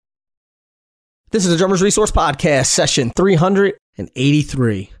This is the Drummers Resource Podcast, session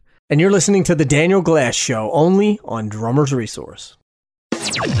 383. And you're listening to The Daniel Glass Show, only on Drummers Resource.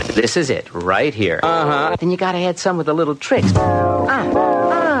 This is it, right here. Then you gotta add some with the little tricks.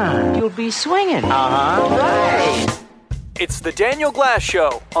 You'll be swinging. Right. It's The Daniel Glass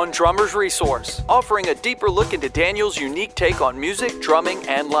Show on Drummers Resource, offering a deeper look into Daniel's unique take on music, drumming,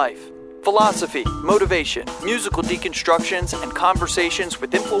 and life. Philosophy, motivation, musical deconstructions, and conversations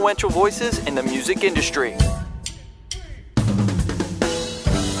with influential voices in the music industry.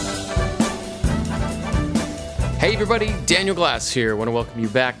 Hey everybody, Daniel Glass here. I want to welcome you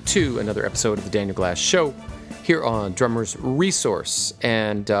back to another episode of The Daniel Glass Show here on Drummers Resource.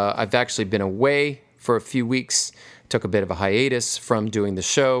 And I've actually been away for a few weeks. Took a bit of a hiatus from doing the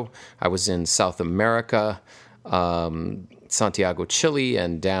show. I was in South America, Santiago, Chile,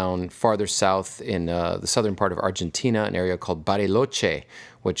 and down farther south in the southern part of Argentina, an area called Bariloche,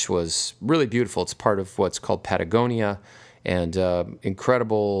 which was really beautiful. It's part of what's called Patagonia, and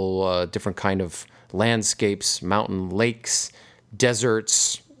incredible different kind of landscapes, mountain lakes,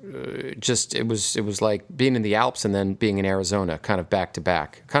 deserts. It was like being in the Alps and then being in Arizona, kind of back to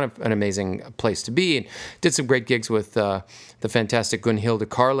back. Kind of an amazing place to be. And did some great gigs with the fantastic Gunhilde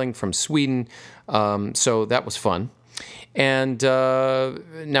Carling from Sweden. So that was fun. And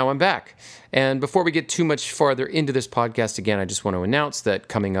now I'm back. And before we get too much farther into this podcast, again, I just want to announce that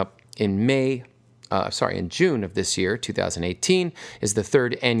coming up in in June of this year, 2018, is the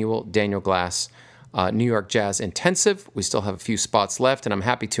third annual Daniel Glass New York Jazz Intensive. We still have a few spots left, and I'm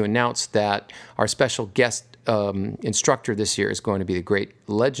happy to announce that our special guest instructor this year is going to be the great,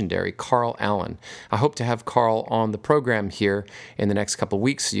 legendary Carl Allen. I hope to have Carl on the program here in the next couple of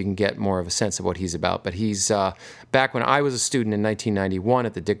weeks so you can get more of a sense of what he's about. But he's back when I was a student in 1991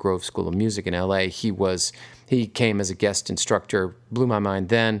 at the Dick Grove School of Music in LA. He came as a guest instructor, blew my mind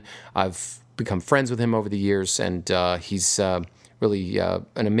then. I've become friends with him over the years, and he's really an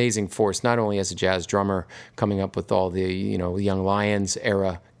amazing force, not only as a jazz drummer, coming up with all the Young Lions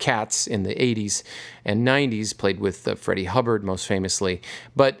era cats in the 80s and 90s, played with Freddie Hubbard most famously,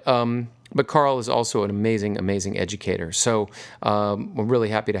 but Carl is also an amazing, amazing educator. So we're really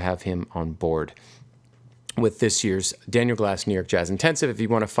happy to have him on board with this year's Daniel Glass New York Jazz Intensive. If you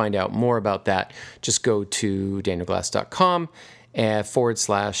want to find out more about that, just go to danielglass.com /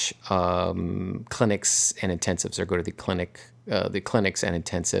 clinics and intensives, or go to the clinics and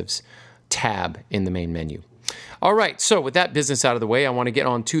intensives tab in the main menu. All right, so with that business out of the way, I want to get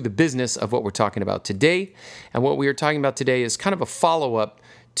on to the business of what we're talking about today. And what we are talking about today is kind of a follow-up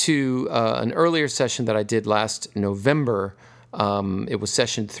to an earlier session that I did last November. It was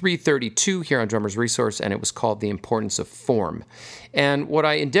session 332 here on Drummers Resource, and it was called The Importance of Form. And what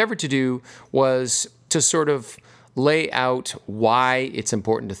I endeavored to do was to sort of lay out why it's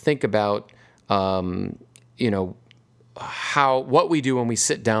important to think about, what we do when we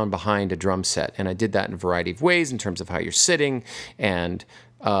sit down behind a drum set. And I did that in a variety of ways in terms of how you're sitting and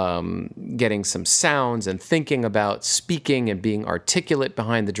getting some sounds and thinking about speaking and being articulate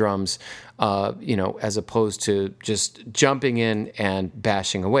behind the drums, as opposed to just jumping in and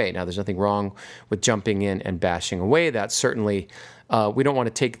bashing away. Now, there's nothing wrong with jumping in and bashing away. That's certainly, we don't want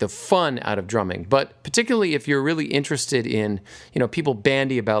to take the fun out of drumming. But particularly if you're really interested in, people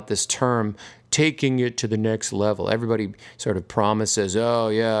bandy about this term, taking it to the next level. Everybody sort of promises, oh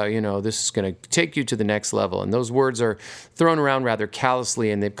yeah, this is going to take you to the next level. And those words are thrown around rather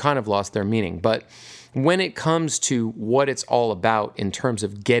callously, and they've kind of lost their meaning. But when it comes to what it's all about in terms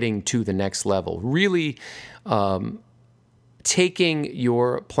of getting to the next level, really taking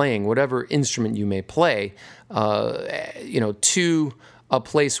your playing, whatever instrument you may play, to a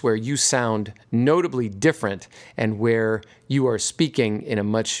place where you sound notably different and where you are speaking in a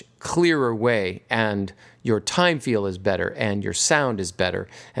much clearer way and your time feel is better and your sound is better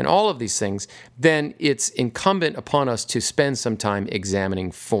and all of these things, then it's incumbent upon us to spend some time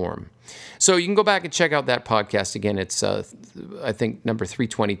examining form. So you can go back and check out that podcast. Again, it's, I think, number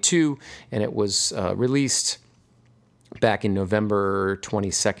 322, and it was released back in November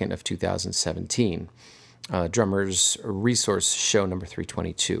 22nd of 2017. Drummers Resource Show number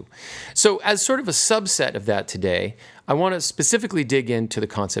 322. So as sort of a subset of that today, I want to specifically dig into the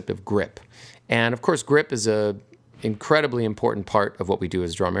concept of grip. And of course, grip is a incredibly important part of what we do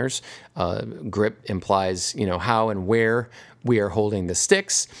as drummers. Grip implies, how and where we are holding the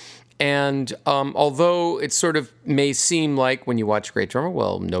sticks. And although it sort of may seem like when you watch a great drummer,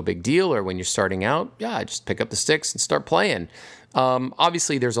 well, no big deal, or when you're starting out, just pick up the sticks and start playing.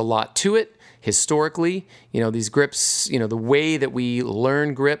 Obviously, there's a lot to it. historically, these grips, the way that we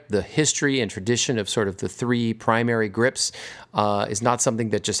learn grip, the history and tradition of sort of the three primary grips is not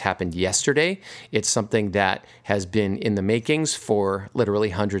something that just happened yesterday. It's something that has been in the makings for literally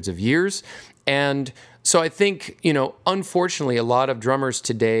hundreds of years. And so I think, unfortunately, a lot of drummers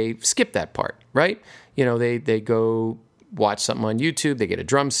today skip that part, right? They go watch something on YouTube, they get a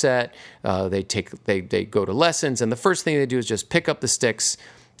drum set, they go to lessons, and the first thing they do is just pick up the sticks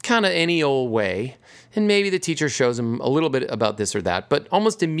kind of any old way, and maybe the teacher shows them a little bit about this or that, but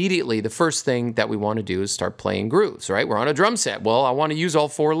almost immediately the first thing that we want to do is start playing grooves, right? We're on a drum set. Well, I want to use all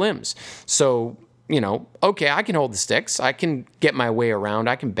four limbs. So, okay, I can hold the sticks, I can get my way around,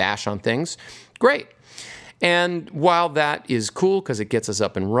 I can bash on things. Great. And while that is cool because it gets us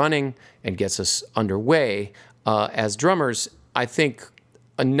up and running and gets us underway, as drummers, I think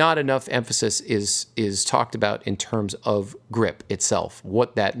not enough emphasis is talked about in terms of grip itself,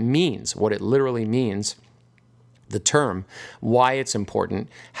 what that means, what it literally means, the term, why it's important,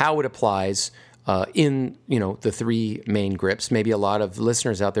 how it applies in the three main grips. Maybe a lot of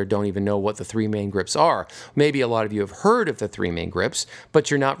listeners out there don't even know what the three main grips are. Maybe a lot of you have heard of the three main grips,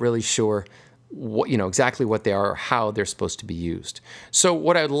 but you're not really sure exactly what they are or how they're supposed to be used. So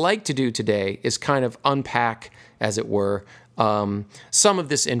what I'd like to do today is kind of unpack, as it were, some of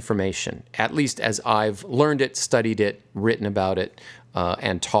this information, at least as I've learned it, studied it, written about it,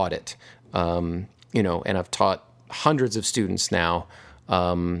 and taught it. And I've taught hundreds of students now.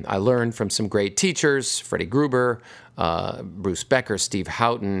 I learned from some great teachers, Freddie Gruber, Bruce Becker, Steve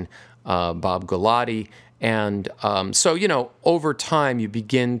Houghton, Bob Galati. And so, over time, you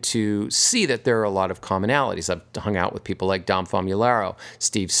begin to see that there are a lot of commonalities. I've hung out with people like Dom Famularo,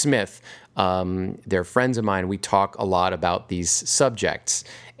 Steve Smith. They're friends of mine. We talk a lot about these subjects.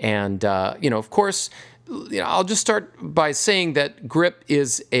 And, of course, I'll just start by saying that grip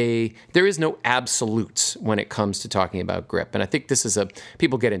there is no absolutes when it comes to talking about grip. And I think this is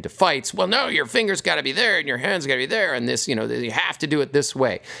people get into fights. Well, no, your fingers got to be there and your hands got to be there. And this, you have to do it this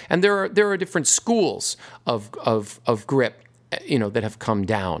way. And there are different schools of grip, that have come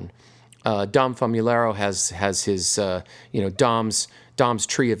down. Dom Famularo has his, Dom's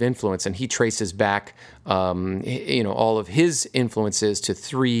tree of influence, and he traces back, all of his influences to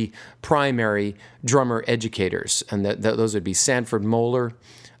three primary drummer educators, and those would be Sanford Moeller,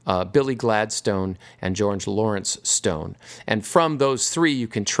 Billy Gladstone, and George Lawrence Stone. And from those three, you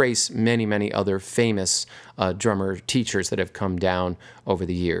can trace many, many other famous drummer teachers that have come down over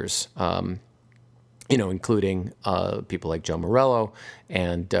the years. Including people like Joe Morello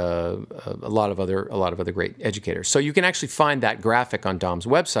and a lot of other great educators. So you can actually find that graphic on Dom's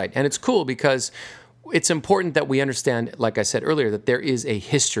website, and it's cool because it's important that we understand, like I said earlier, that there is a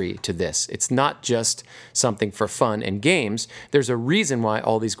history to this. It's not just something for fun and games. There's a reason why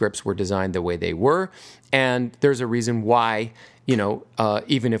all these grips were designed the way they were, and there's a reason why,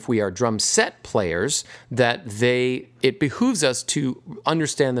 even if we are drum set players, that it behooves us to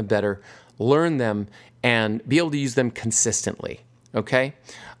understand them better, learn them, and be able to use them consistently, okay?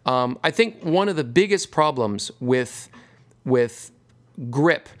 I think one of the biggest problems with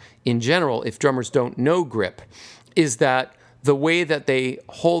grip in general, if drummers don't know grip, is that the way that they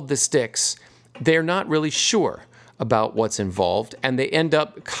hold the sticks, they're not really sure about what's involved, and they end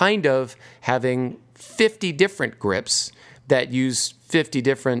up kind of having 50 different grips that use 50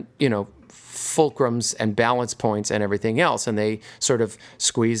 different, fulcrums and balance points and everything else, and they sort of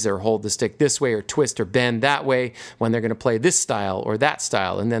squeeze or hold the stick this way or twist or bend that way when they're going to play this style or that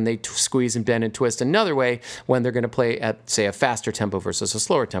style, and then they squeeze and bend and twist another way when they're going to play at, say, a faster tempo versus a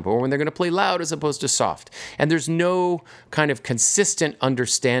slower tempo, or when they're going to play loud as opposed to soft. And there's no kind of consistent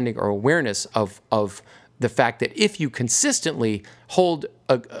understanding or awareness of the fact that if you consistently hold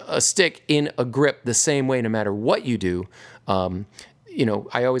a stick in a grip the same way no matter what you do,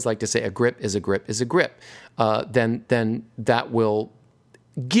 I always like to say a grip is a grip is a grip. Then that will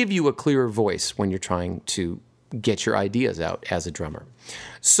give you a clearer voice when you're trying to get your ideas out as a drummer.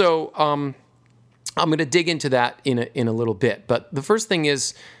 So I'm going to dig into that in a little bit. But the first thing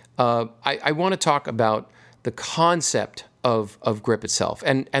is I want to talk about the concept of grip itself.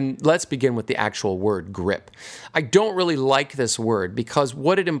 And let's begin with the actual word grip. I don't really like this word because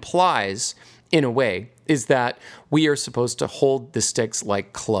what it implies, in a way, is that we are supposed to hold the sticks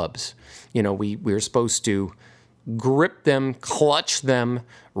like clubs. We're supposed to grip them, clutch them,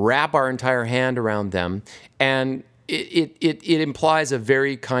 wrap our entire hand around them, and it implies a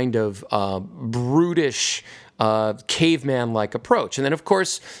very kind of brutish, caveman-like approach. And then, of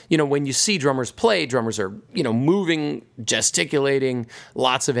course, when you see drummers play, drummers are, moving, gesticulating,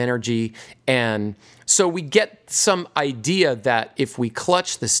 lots of energy. And so we get some idea that if we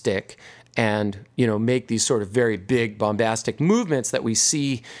clutch the stick and, make these sort of very big bombastic movements that we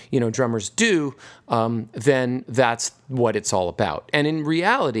see, drummers do, then that's what it's all about. And in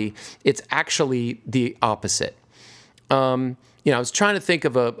reality, it's actually the opposite. I was trying to think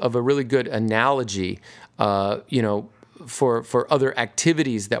of a really good analogy, for other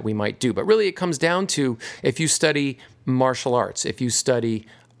activities that we might do. But really it comes down to, if you study martial arts, if you study,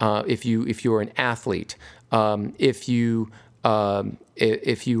 if you're an athlete, if you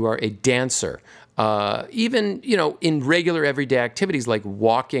are a dancer, even, in regular everyday activities like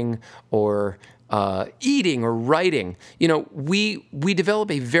walking or eating or writing, we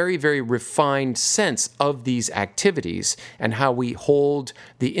develop a very, very refined sense of these activities and how we hold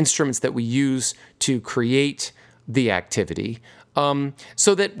the instruments that we use to create the activity,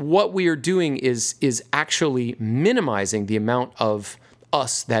 so that what we are doing is actually minimizing the amount of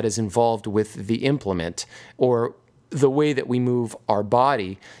us that is involved with the implement or the way that we move our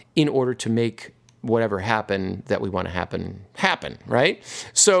body in order to make whatever happen that we want to happen, right?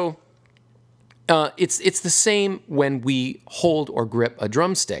 So it's the same when we hold or grip a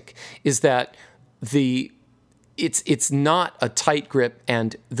drumstick, is that it's not a tight grip,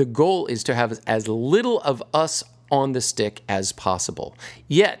 and the goal is to have as little of us on the stick as possible,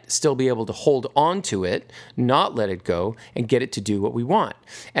 yet still be able to hold on to it, not let it go, and get it to do what we want.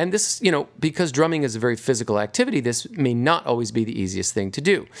 And this, because drumming is a very physical activity, this may not always be the easiest thing to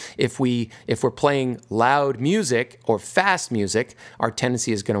do. If we're playing loud music or fast music, our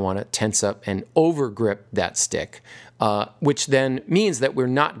tendency is going to want to tense up and over-grip that stick, which then means that we're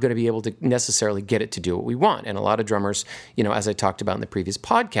not going to be able to necessarily get it to do what we want. And a lot of drummers, as I talked about in the previous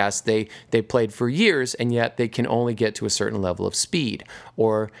podcast, they played for years, and yet they can only get to a certain level of speed,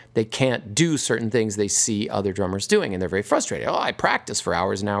 or they can't do certain things they see other drummers doing, and they're very frustrated. Oh, I practice for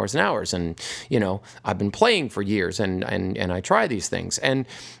hours and hours and hours, and I've been playing for years, and I try these things. And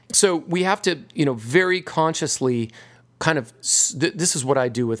so we have to, very consciously kind of, this is what I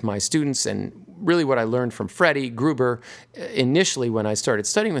do with my students, and really what I learned from Freddie Gruber initially when I started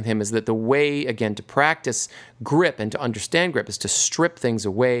studying with him is that the way, again, to practice grip and to understand grip is to strip things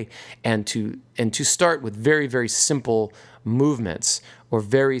away and to start with very, very simple movements or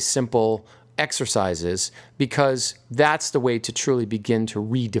very simple exercises, because that's the way to truly begin to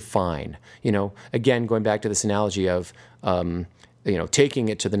redefine. Again, going back to this analogy of taking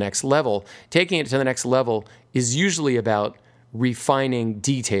it to the next level. Taking it to the next level is usually about refining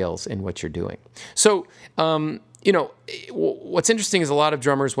details in what you're doing. So, what's interesting is a lot of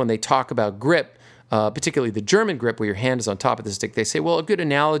drummers, when they talk about grip, particularly the German grip where your hand is on top of the stick, they say, well, a good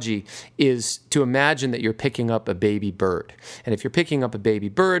analogy is to imagine that you're picking up a baby bird. And if you're picking up a baby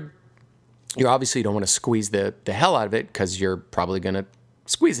bird, you obviously don't want to squeeze the hell out of it, because you're probably going to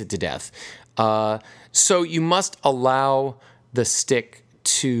squeeze it to death. So you must allow the stick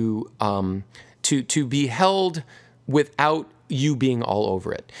to be held without you being all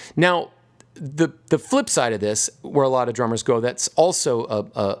over it. Now, the flip side of this, where a lot of drummers go, that's also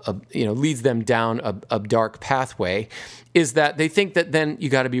leads them down a dark pathway, is that they think that then you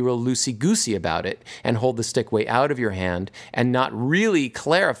got to be real loosey-goosey about it and hold the stick way out of your hand and not really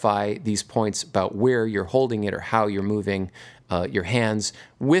clarify these points about where you're holding it or how you're moving your hands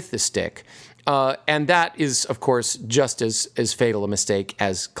with the stick. And that is, of course, just as fatal a mistake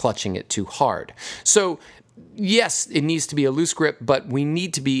as clutching it too hard. So, yes, it needs to be a loose grip, but we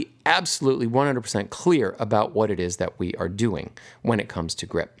need to be absolutely 100% clear about what it is that we are doing when it comes to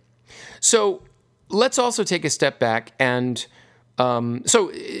grip. So let's also take a step back and,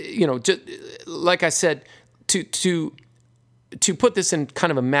 just, like I said, to put this in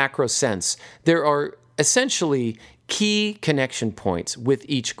kind of a macro sense, there are essentially key connection points with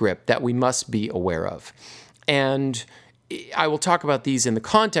each grip that we must be aware of. And I will talk about these in the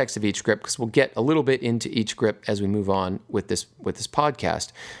context of each grip, because we'll get a little bit into each grip as we move on with this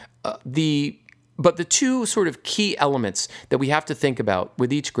podcast. But the two sort of key elements that we have to think about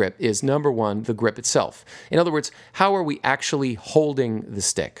with each grip is, number one, the grip itself. In other words, how are we actually holding the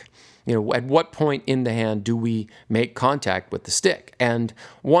stick? At what point in the hand do we make contact with the stick? And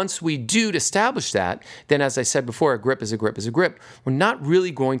once we do establish that, then, as I said before, a grip is a grip is a grip. We're not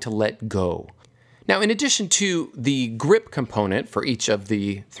really going to let go. Now, in addition to the grip component for each of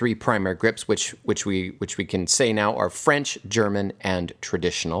the three primary grips, which we can say now are French, German, and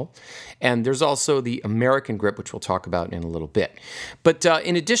traditional, and there's also the American grip, which we'll talk about in a little bit. But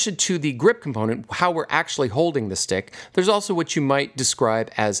in addition to the grip component, how we're actually holding the stick, there's also what you might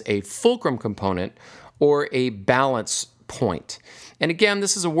describe as a fulcrum component or a balance point. And again,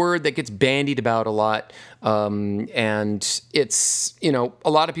 this is a word that gets bandied about a lot, and it's, a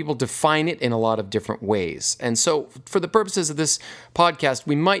lot of people define it in a lot of different ways. And so for the purposes of this podcast,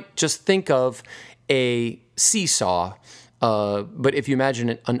 we might just think of a seesaw, but if you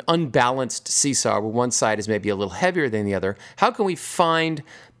imagine an unbalanced seesaw where one side is maybe a little heavier than the other, how can we find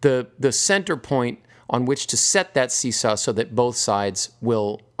the center point on which to set that seesaw so that both sides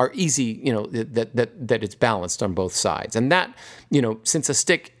are easy, that it's balanced on both sides? And that, since a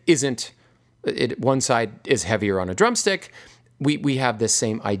stick one side is heavier on a drumstick, we have this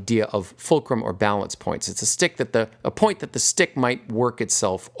same idea of fulcrum or balance points. It's a point that the stick might work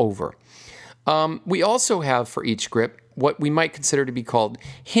itself over. We also have for each grip what we might consider to be called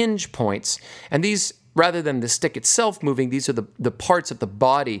hinge points, and these, rather than the stick itself moving, these are the parts of the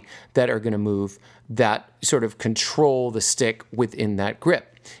body that are going to move that sort of control the stick within that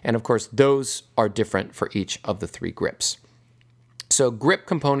grip. And of course, those are different for each of the three grips. So grip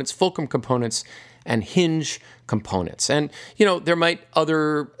components, fulcrum components, and hinge components. And, there might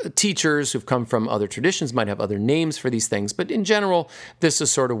other teachers who've come from other traditions might have other names for these things, but in general, this is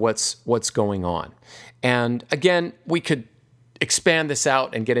sort of what's going on. And again, we could expand this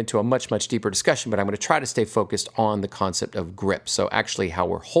out and get into a much, much deeper discussion, but I'm going to try to stay focused on the concept of grip. So actually how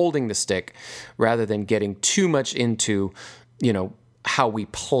we're holding the stick rather than getting too much into, how we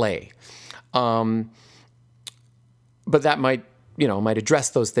play. But that might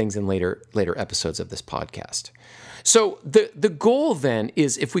address those things in later episodes of this podcast. So the goal then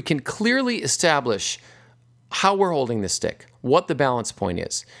is, if we can clearly establish how we're holding the stick, what the balance point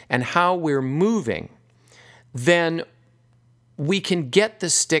is, and how we're moving, then we can get the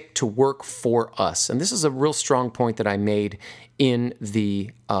stick to work for us. And this is a real strong point that I made in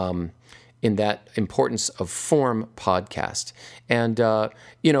the in that Importance of Form podcast. And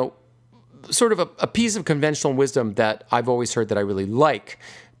sort of a piece of conventional wisdom that I've always heard that I really like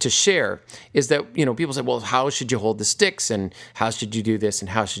to share is that, people say, well, how should you hold the sticks, and how should you do this, and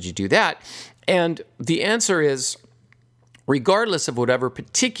how should you do that? And the answer is, regardless of whatever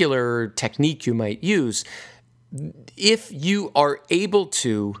particular technique you might use, if you are able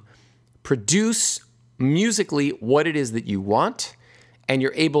to produce musically what it is that you want, and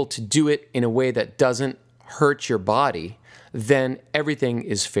you're able to do it in a way that doesn't hurt your body, then everything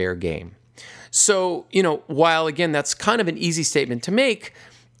is fair game. So, while again, that's kind of an easy statement to make,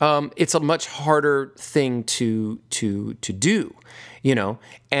 it's a much harder thing to do,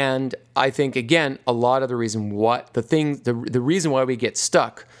 and I think, again, a lot of the reason why the reason why we get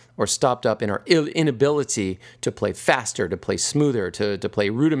stuck or stopped up in our inability to play faster, to play smoother, to play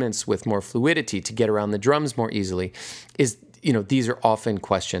rudiments with more fluidity, to get around the drums more easily, is, these are often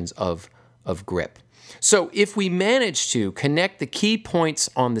questions of grip. So if we manage to connect the key points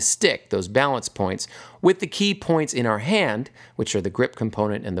on the stick, those balance points, with the key points in our hand, which are the grip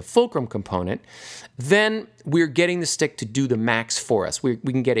component and the fulcrum component, then we're getting the stick to do the max for us. We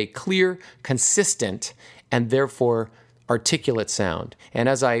can get a clear, consistent, and therefore articulate sound. And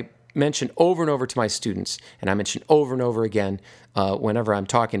as I mention over and over to my students, and I mention over and over again whenever I'm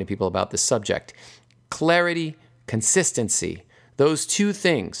talking to people about this subject, clarity, consistency, those two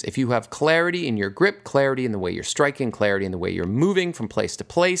things, if you have clarity in your grip, clarity in the way you're striking, clarity in the way you're moving from place to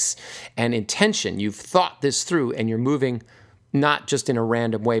place, and intention, you've thought this through and you're moving not just in a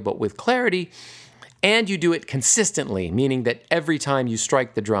random way, but with clarity, and you do it consistently, meaning that every time you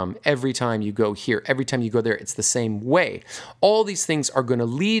strike the drum, every time you go here, every time you go there, it's the same way. All these things are going to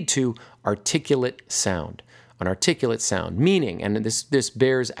lead to articulate sound, an articulate sound, meaning, and this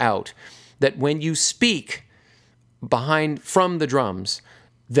bears out, that when you speak from the drums,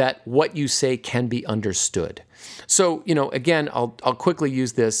 that what you say can be understood. So, again, I'll quickly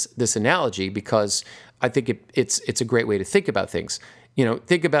use this analogy because I think it's a great way to think about things.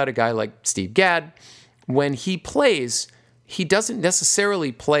 Think about a guy like Steve Gadd. When he plays, he doesn't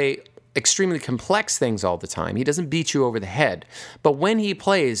necessarily play extremely complex things all the time. He doesn't beat you over the head. But when he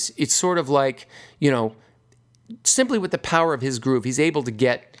plays, it's sort of like, simply with the power of his groove, he's able to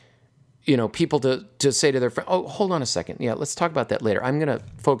get people to say to their friend, oh, hold on a second. Yeah, let's talk about that later. I'm going to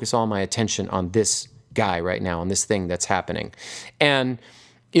focus all my attention on this guy right now, on this thing that's happening. And,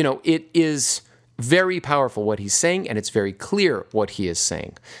 it is very powerful what he's saying, and it's very clear what he is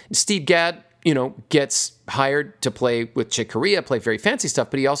saying. Steve Gadd, gets hired to play with Chick Corea, play very fancy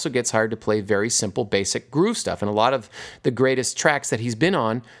stuff, but he also gets hired to play very simple, basic groove stuff. And a lot of the greatest tracks that he's been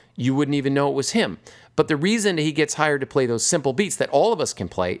on, you wouldn't even know it was him. But the reason he gets hired to play those simple beats that all of us can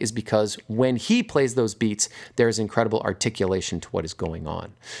play is because when he plays those beats, there's incredible articulation to what is going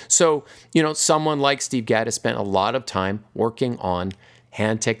on. So, someone like Steve Gadd has spent a lot of time working on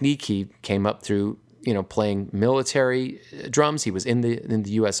hand technique. He came up through playing military drums. He was in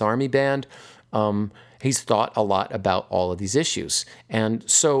the U.S. Army band. He's thought a lot about all of these issues. And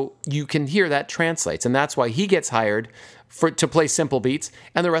so you can hear that translates. And that's why he gets hired to play simple beats,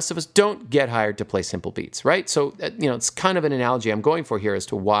 and the rest of us don't get hired to play simple beats, right? So, it's kind of an analogy I'm going for here as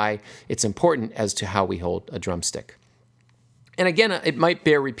to why it's important as to how we hold a drumstick. And again, it might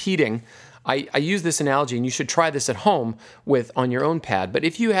bear repeating. I use this analogy, and you should try this at home on your own pad. But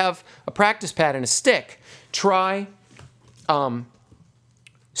if you have a practice pad and a stick, try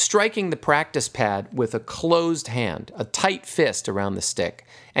striking the practice pad with a closed hand, a tight fist around the stick,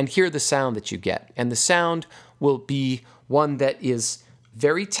 and hear the sound that you get. And the sound will be one that is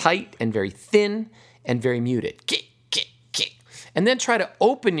very tight and very thin and very muted. Kick, kick, kick. And then try to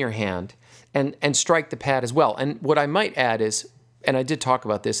open your hand and strike the pad as well. And what I might add is, and I did talk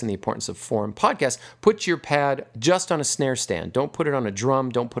about this in the Importance of Form podcast, put your pad just on a snare stand. Don't put it on a drum.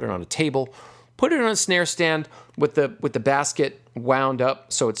 Don't put it on a table. Put it on a snare stand with the basket wound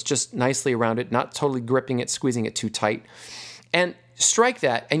up so it's just nicely around it, not totally gripping it, squeezing it too tight. And strike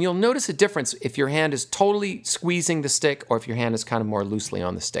that, and you'll notice a difference if your hand is totally squeezing the stick or if your hand is kind of more loosely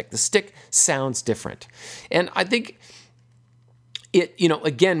on the stick. The stick sounds different. And I think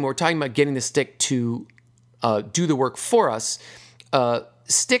again, we're talking about getting the stick to do the work for us.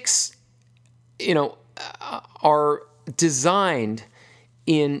 Sticks, are designed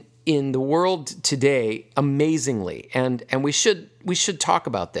in the world today amazingly, and we should talk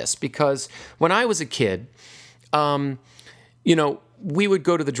about this, because when I was a kid, we would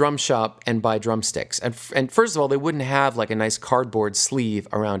go to the drum shop and buy drumsticks. And first of all, they wouldn't have like a nice cardboard sleeve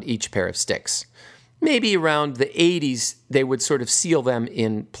around each pair of sticks. Maybe around the 80s, they would sort of seal them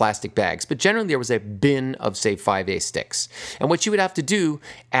in plastic bags. But generally, there was a bin of, say, 5A sticks. And what you would have to do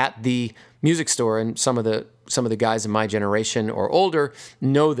at the music store, and some of the guys in my generation or older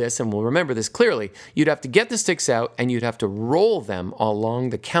know this and will remember this clearly, you'd have to get the sticks out and you'd have to roll them along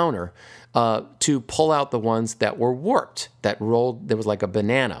the counter to pull out the ones that were warped, that rolled. There was like a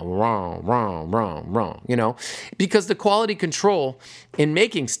banana, wrong, because the quality control in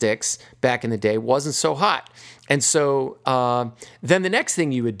making sticks back in the day wasn't so hot. And so then the next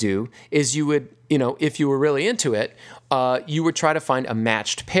thing you would do is you would, if you were really into it, you would try to find a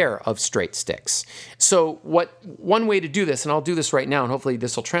matched pair of straight sticks. So one way to do this, and I'll do this right now, and hopefully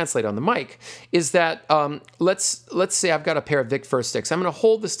this will translate on the mic, is that let's say I've got a pair of Vic Firth sticks. I'm going to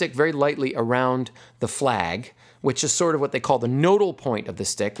hold the stick very lightly around the flag, which is sort of what they call the nodal point of the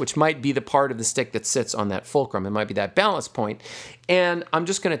stick, which might be the part of the stick that sits on that fulcrum. It might be that balance point. And I'm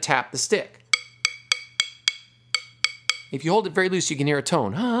just going to tap the stick. If you hold it very loose, you can hear a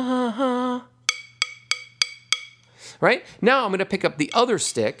tone. Ha, ha, ha. Right? Now I'm going to pick up the other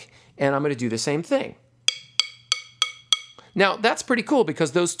stick, and I'm going to do the same thing. Now, that's pretty cool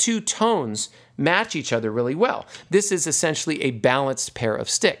because those two tones match each other really well. This is essentially a balanced pair of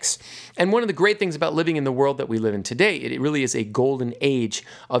sticks. And one of the great things about living in the world that we live in today, it really is a golden age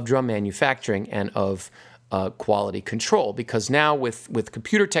of drum manufacturing and of quality control, because now with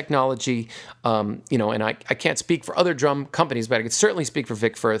computer technology, and I can't speak for other drum companies, but I could certainly speak for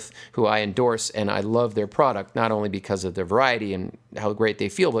Vic Firth, who I endorse, and I love their product, not only because of their variety and how great they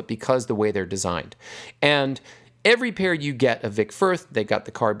feel, but because the way they're designed. And every pair you get of Vic Firth, they got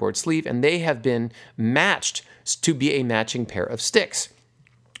the cardboard sleeve, and they have been matched to be a matching pair of sticks.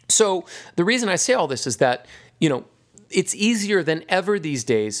 So the reason I say all this is that, it's easier than ever these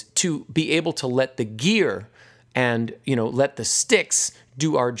days to be able to let the gear and, let the sticks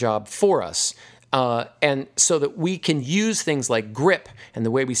do our job for us. And so that we can use things like grip and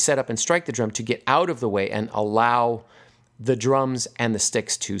the way we set up and strike the drum to get out of the way and allow the drums and the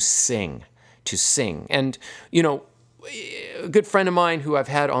sticks to sing. And, a good friend of mine who I've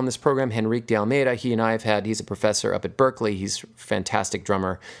had on this program, Henrique de Almeida, he's a professor up at Berkeley. He's a fantastic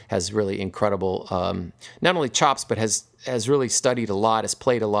drummer, has really incredible, not only chops, but has really studied a lot, has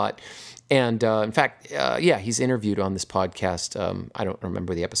played a lot. And in fact, he's interviewed on this podcast. I don't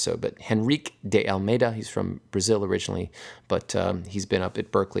remember the episode, but Henrique de Almeida, he's from Brazil originally, but he's been up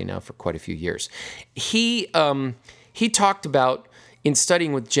at Berkeley now for quite a few years. He talked about, in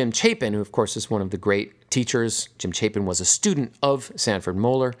studying with Jim Chapin, who of course is one of the great teachers. Jim Chapin was a student of Sanford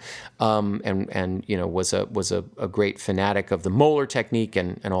Moeller, and was a great fanatic of the Moeller technique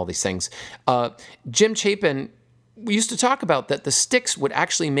and all these things. Jim Chapin used to talk about that the sticks would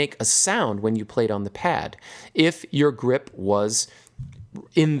actually make a sound when you played on the pad if your grip was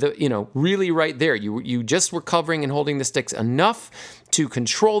in the, really right there. You just were covering and holding the sticks enough to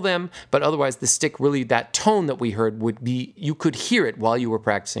control them, but otherwise the stick really, that tone that we heard would be, you could hear it while you were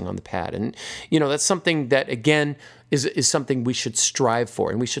practicing on the pad. And, that's something that, again, is something we should strive for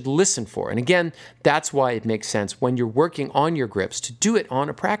and we should listen for. And again, that's why it makes sense when you're working on your grips to do it on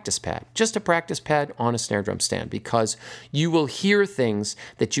a practice pad, just a practice pad on a snare drum stand, because you will hear things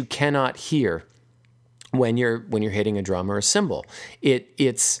that you cannot hear when you're hitting a drum or a cymbal.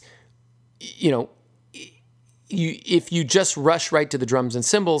 If you just rush right to the drums and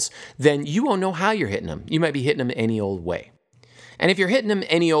cymbals, then you won't know how you're hitting them. You might be hitting them any old way. And if you're hitting them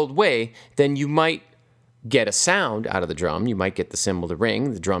any old way, then you might get a sound out of the drum. You might get the cymbal to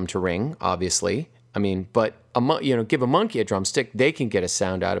ring, the drum to ring, obviously. But give a monkey a drumstick, they can get a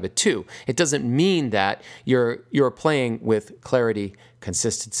sound out of it too. It doesn't mean that you're playing with clarity,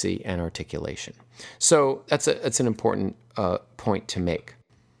 consistency, and articulation. So that's an important point to make.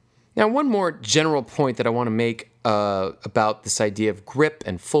 Now, one more general point that I want to make about this idea of grip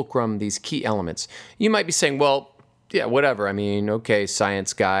and fulcrum, these key elements. You might be saying, well, yeah, whatever. Okay,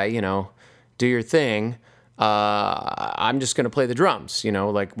 science guy, do your thing. I'm just going to play the drums,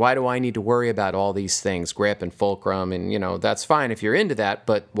 why do I need to worry about all these things, grip and fulcrum? And, that's fine if you're into that,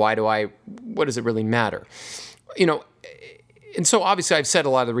 but what does it really matter? And so obviously I've said a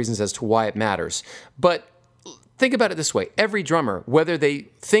lot of the reasons as to why it matters, but think about it this way. Every drummer, whether they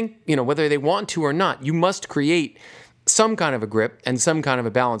want to or not, you must create some kind of a grip and some kind of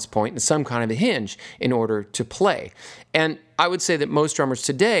a balance point and some kind of a hinge in order to play. And I would say that most drummers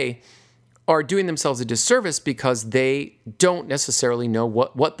today are doing themselves a disservice because they don't necessarily know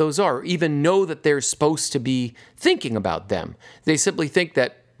what those are, or even know that they're supposed to be thinking about them. They simply think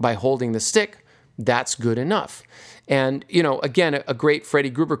that by holding the stick, that's good enough. And, again, a great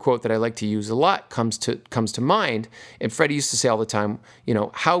Freddie Gruber quote that I like to use a lot comes to mind. And Freddie used to say all the time,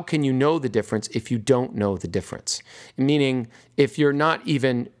 how can you know the difference if you don't know the difference? Meaning, if you don't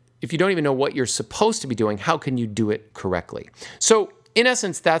even know what you're supposed to be doing, how can you do it correctly? So, in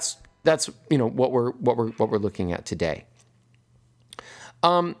essence, that's what we're looking at today.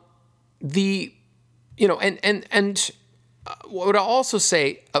 What I'll also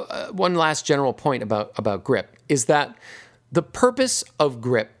say, one last general point about grip is that the purpose of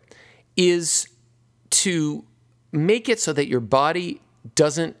grip is to make it so that your body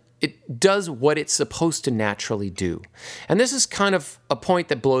does what it's supposed to naturally do. And this is kind of a point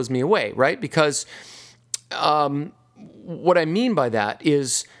that blows me away, right? Because what I mean by that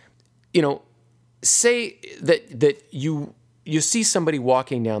is, say that you see somebody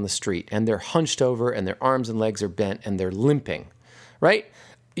walking down the street and they're hunched over and their arms and legs are bent and they're limping, right?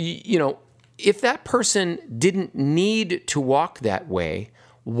 If that person didn't need to walk that way,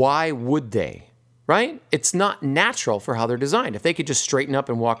 why would they, right? It's not natural for how they're designed. If they could just straighten up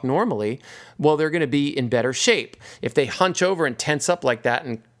and walk normally, well, they're going to be in better shape. If they hunch over and tense up like that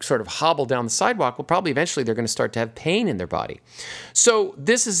and sort of hobble down the sidewalk, well, probably eventually they're going to start to have pain in their body. So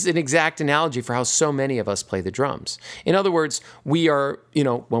this is an exact analogy for how so many of us play the drums. In other words, we are,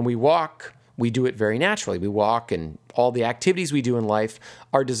 when we walk, we do it very naturally. We walk, and all the activities we do in life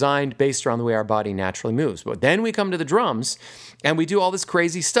are designed based around the way our body naturally moves. But then we come to the drums, and we do all this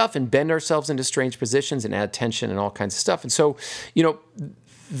crazy stuff and bend ourselves into strange positions and add tension and all kinds of stuff. And so,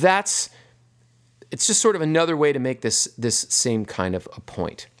 it's just sort of another way to make this same kind of a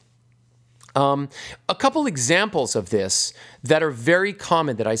point. A couple examples of this that are very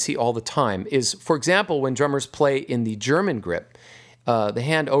common that I see all the time is, for example, when drummers play in the German grip, the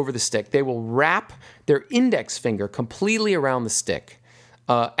hand over the stick, they will wrap their index finger completely around the stick,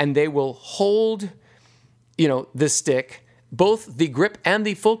 and they will hold, the stick. Both the grip and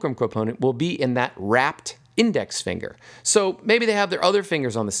the fulcrum component will be in that wrapped index finger. So maybe they have their other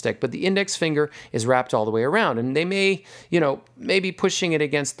fingers on the stick, but the index finger is wrapped all the way around, and they may, maybe pushing it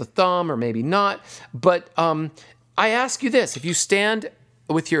against the thumb or maybe not. But I ask you this: if you stand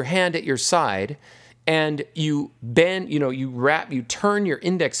with your hand at your side and you bend, you turn your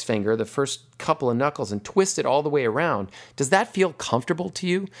index finger, the first couple of knuckles, and twist it all the way around, does that feel comfortable to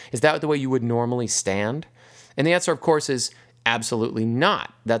you? Is that the way you would normally stand? And the answer, of course, is absolutely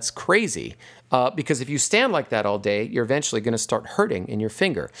not. That's crazy. Because if you stand like that all day, you're eventually going to start hurting in your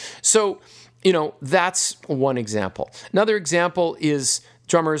finger. So, that's one example. Another example is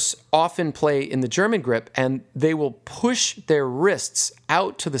drummers often play in the German grip, and they will push their wrists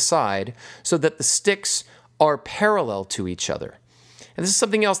out to the side so that the sticks are parallel to each other. And this is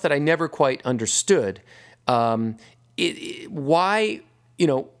something else that I never quite understood.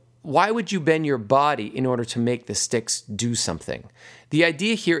 Why would you bend your body in order to make the sticks do something? The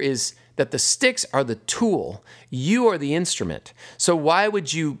idea here is that the sticks are the tool. You are the instrument. So why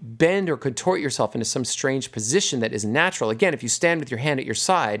would you bend or contort yourself into some strange position that is natural? Again, if you stand with your hand at your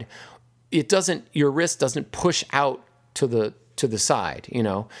side, your wrist doesn't push out to the side,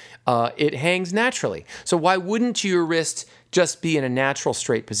 it hangs naturally. So why wouldn't your wrist just be in a natural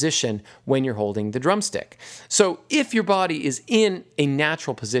straight position when you're holding the drumstick? So if your body is in a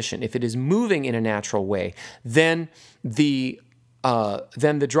natural position, if it is moving in a natural way, then the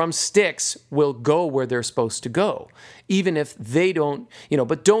drumsticks will go where they're supposed to go, even if they don't,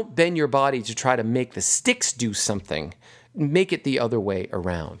 but don't bend your body to try to make the sticks do something. Make it the other way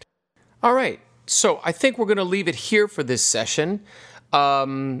around. All right. So I think we're going to leave it here for this session.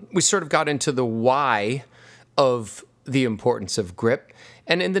 We sort of got into the why of the importance of grip.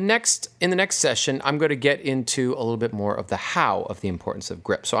 And in the next session, I'm going to get into a little bit more of the how of the importance of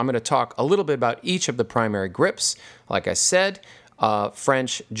grip. So I'm going to talk a little bit about each of the primary grips. Like I said,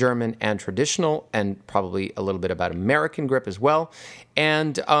 French, German, and traditional, and probably a little bit about American grip as well.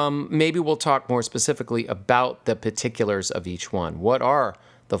 And maybe we'll talk more specifically about the particulars of each one. What are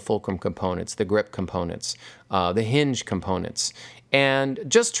the fulcrum components, the grip components, the hinge components, and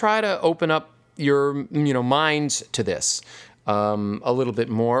just try to open up your minds to this a little bit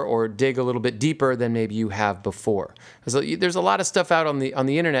more, or dig a little bit deeper than maybe you have before. There's a lot of stuff out on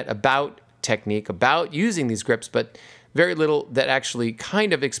the internet about technique, about using these grips, but very little that actually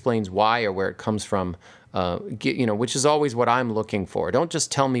kind of explains why or where it comes from. Which is always what I'm looking for. Don't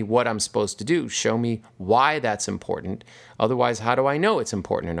just tell me what I'm supposed to do. Show me why that's important. Otherwise, how do I know it's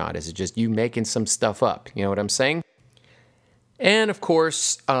important or not? Is it just you making some stuff up? You know what I'm saying? And of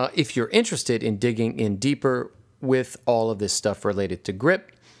course, if you're interested in digging in deeper with all of this stuff related to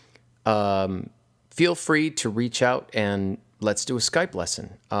grip, feel free to reach out and let's do a Skype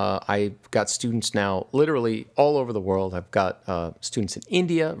lesson. I've got students now literally all over the world. I've got students in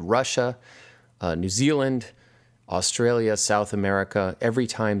India, Russia, New Zealand, Australia, South America, every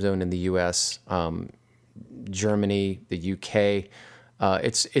time zone in the U.S., Germany, the UK.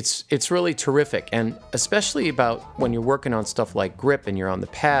 It's really terrific, and especially about when you're working on stuff like grip and you're on the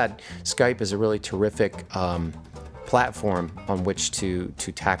pad, Skype is a really terrific platform on which to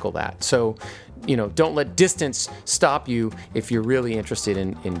tackle that. So, don't let distance stop you if you're really interested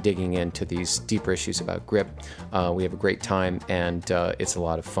in digging into these deeper issues about grip. We have a great time, and it's a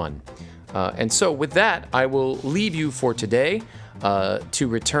lot of fun. And so with that, I will leave you for today to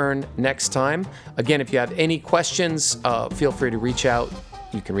return next time. Again, if you have any questions, feel free to reach out.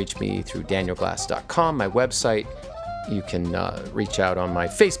 You can reach me through danielglass.com, my website. You can reach out on my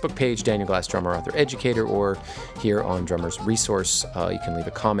Facebook page, Daniel Glass Drummer Author Educator, or here on Drummer's Resource. You can leave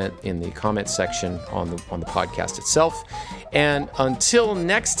a comment in the comment section on the podcast itself. And until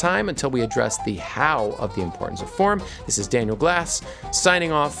next time, until we address the how of the importance of form, this is Daniel Glass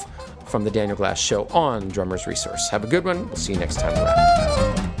signing off from the Daniel Glass Show on Drummer's Resource. Have a good one. We'll see you next time around.